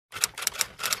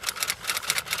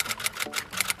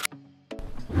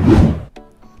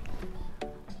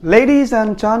Ladies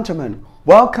and gentlemen,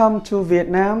 welcome to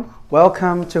Vietnam,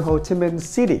 welcome to Ho Chi Minh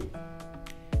City.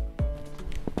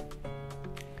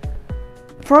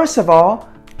 First of all,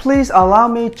 please allow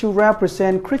me to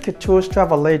represent Cricket Tour's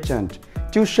travel agent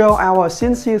to show our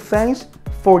sincere thanks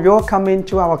for your coming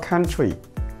to our country.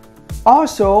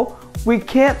 Also, we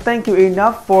can't thank you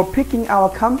enough for picking our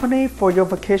company for your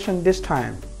vacation this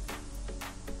time.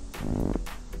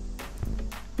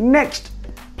 Next,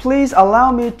 please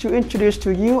allow me to introduce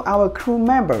to you our crew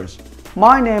members.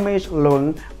 My name is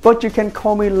Luyện, but you can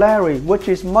call me Larry, which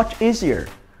is much easier.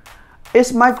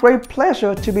 It's my great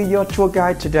pleasure to be your tour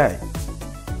guide today.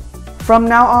 From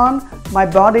now on, my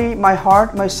body, my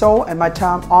heart, my soul, and my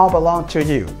time all belong to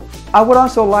you. I would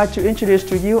also like to introduce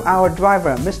to you our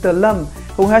driver, Mr. Lâm,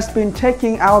 who has been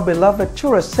taking our beloved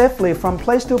tourists safely from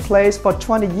place to place for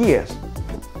 20 years.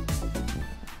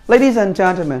 Ladies and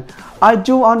gentlemen, I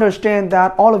do understand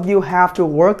that all of you have to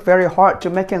work very hard to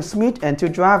make ends meet and to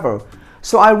travel,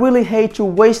 so I really hate to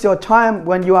waste your time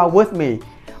when you are with me.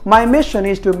 My mission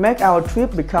is to make our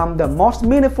trip become the most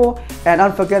meaningful and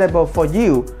unforgettable for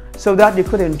you, so that you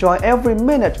could enjoy every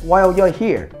minute while you're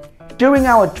here. During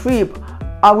our trip,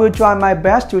 I will try my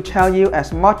best to tell you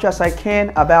as much as I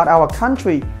can about our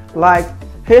country, like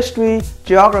history,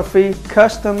 geography,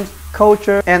 customs,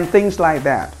 culture, and things like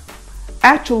that.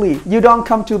 Actually, you don't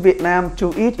come to Vietnam to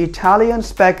eat Italian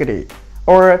spaghetti,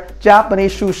 or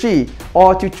Japanese sushi,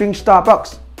 or to drink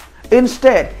Starbucks.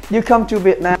 Instead, you come to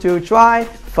Vietnam to try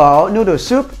pho noodle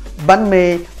soup, bánh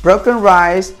mì, broken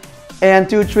rice, and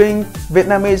to drink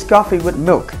Vietnamese coffee with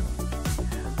milk.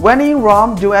 When in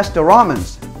Rome, do as the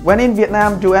Romans. When in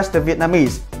Vietnam, do as the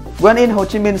Vietnamese. When in Ho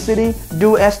Chi Minh City,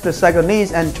 do as the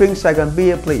Saigonese and drink Saigon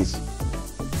beer, please.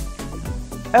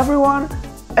 Everyone,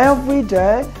 every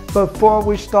day before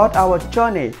we start our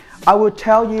journey, I will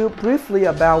tell you briefly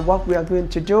about what we are going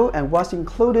to do and what's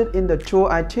included in the tour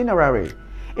itinerary.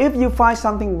 If you find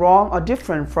something wrong or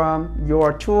different from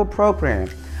your tour program,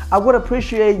 I would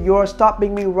appreciate your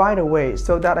stopping me right away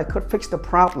so that I could fix the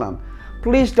problem.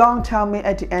 Please don't tell me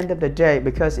at the end of the day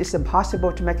because it's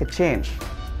impossible to make a change.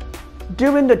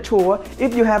 During the tour,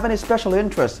 if you have any special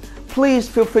interest, please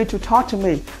feel free to talk to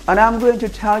me and I'm going to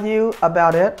tell you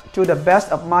about it to the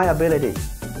best of my ability.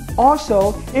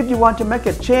 Also, if you want to make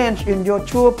a change in your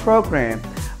tour program,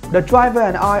 the driver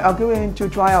and I are going to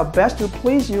try our best to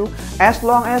please you as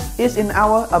long as it's in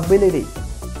our ability.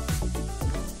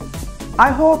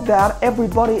 I hope that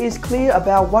everybody is clear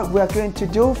about what we are going to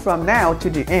do from now to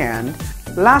the end.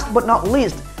 Last but not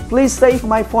least, please save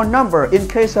my phone number in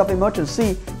case of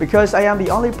emergency because I am the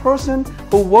only person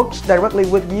who works directly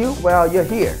with you while you're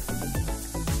here.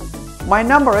 My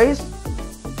number is...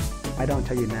 I don't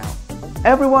tell you now.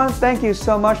 Everyone, thank you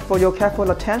so much for your careful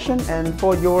attention and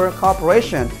for your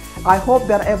cooperation. I hope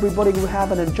that everybody will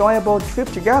have an enjoyable trip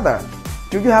together.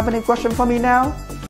 Do you have any question for me now?